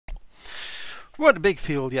We're on a big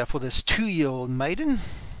field here for this 2-year-old maiden.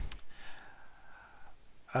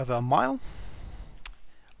 Over a mile.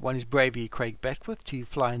 1 is Bravery, Craig Beckwith. 2,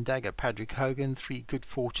 Flying Dagger, Patrick Hogan. 3, Good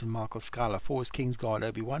Fortune, Michael Scala. 4 is Kingsguard,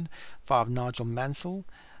 Obi-Wan. 5, Nigel Mansell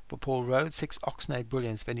for Paul Rhodes. 6, Oxnade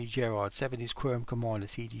Brilliance, Vinnie Gerard. 7 is Quorum Commander,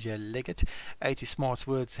 CDJ Leggett. 8 is Smart's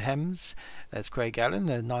Words, Hems. That's Craig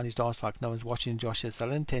Allen. 9 is Dance Like No One's Watching, Joshua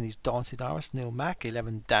Sullivan. 10 is Dancing Iris, Neil Mack.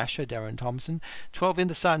 11, Dasher, Darren Thompson. 12, In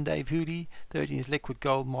the Sun, Dave Hooley. 13 is Liquid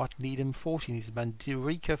Gold, Martin Needham. 14 is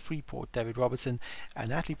Mandurika Freeport, David Robertson. And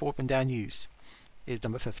Natalie Portman Down Hughes is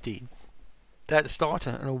number 15. At the start,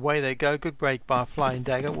 and away they go. Good break by Flying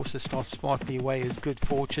Dagger. Also starts smartly away is Good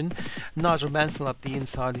Fortune. Nigel Mansell up the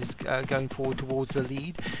inside is going forward towards the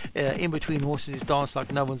lead. In between horses is Dance Like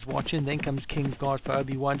No One's Watching. Then comes Kingsguard for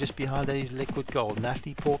Obi-Wan. Just behind that is Liquid Gold.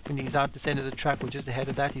 Natalie Portman is out the centre of the track. Well, just ahead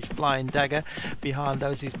of that is Flying Dagger. Behind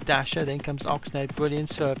those is Dasher. Then comes Oxnade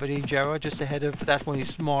Brilliance. Vinnie Gerard. Just ahead of that one is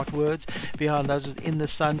Smart Words. Behind those is In the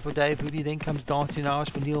Sun for Dave Hooley. Then comes Dancing Iris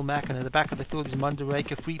for Neil Mack. And at the back of the field is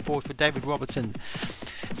Mandurika Freeport for David Robertson.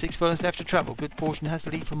 6 furlongs left to travel. Good Fortune has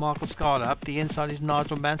the lead for Michael Scala. Up the inside is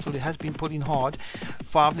Nigel Mansell, who has been putting hard.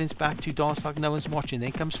 5 lengths back to Dance Like No One's Watching.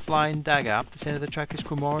 Then comes Flying Dagger. Up the centre of the track is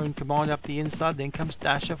Cremora and Command up the inside. Then comes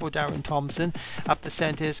Dasher for Darren Thompson. Up the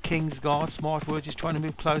centre is Kingsguard. Smart Words is trying to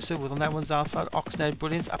move closer. With on that one's outside Oxnade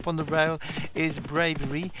Brilliance. Up on the rail is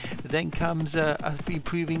Bravery. Then comes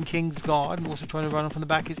improving Kingsguard. And also trying to run on from the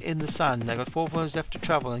back is In the Sun. They've got 4 furlongs left to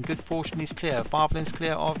travel. And Good Fortune is clear. 5 lengths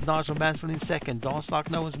clear of Nigel Mansell in second. Dance Like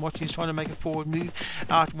No One's Watching is trying to make a forward move.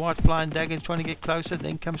 Out wide, Flying Dagger is trying to get closer.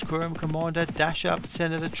 Then comes Quorum Commander. Dasher up the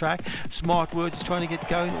centre of the track. Smart Words is trying to get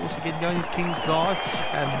going. Also getting going is Kingsguard.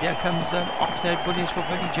 There comes Oxnade Brilliance for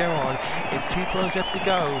Vinnie Gerard. It's 2 furlongs left to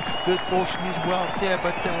go. Good Fortune is well clear,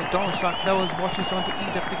 but Dance Like No One's Watching is starting to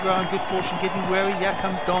eat up the ground. Good Fortune getting wary. Here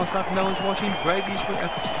comes Dance Like No One's Watching. Bravery is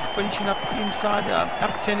finishing up the inside.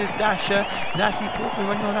 Up the centre is Dasher. Natalie Portman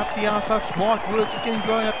running on up the outside. Smart Words is getting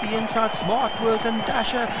going up the inside. Smart Words and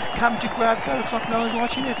Dasher come to grab Dance Like No One's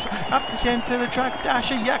Watching. It's up the centre of the track.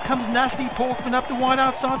 Dasher. Here comes Natalie Portman up the wide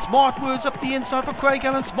outside. Smart Words up the inside for Craig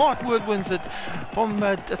Allen. Smart Word wins it from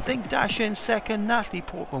I think Dasher in second. Natalie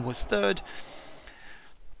Portman was third.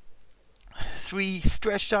 3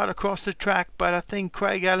 stretched out across the track, but I think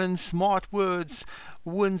Craig Allen Smart Words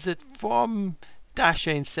wins it from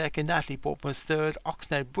Dasher in second. Natalie Portman was third.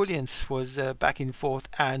 Oxnade Brilliance was back in fourth,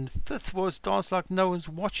 and fifth was Dance Like No One's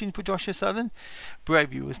Watching for Joshua Sullivan.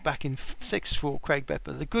 Bravery was back in sixth for Craig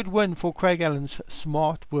Beckwith. A good win for Craig Allen's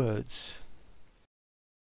Smart Words.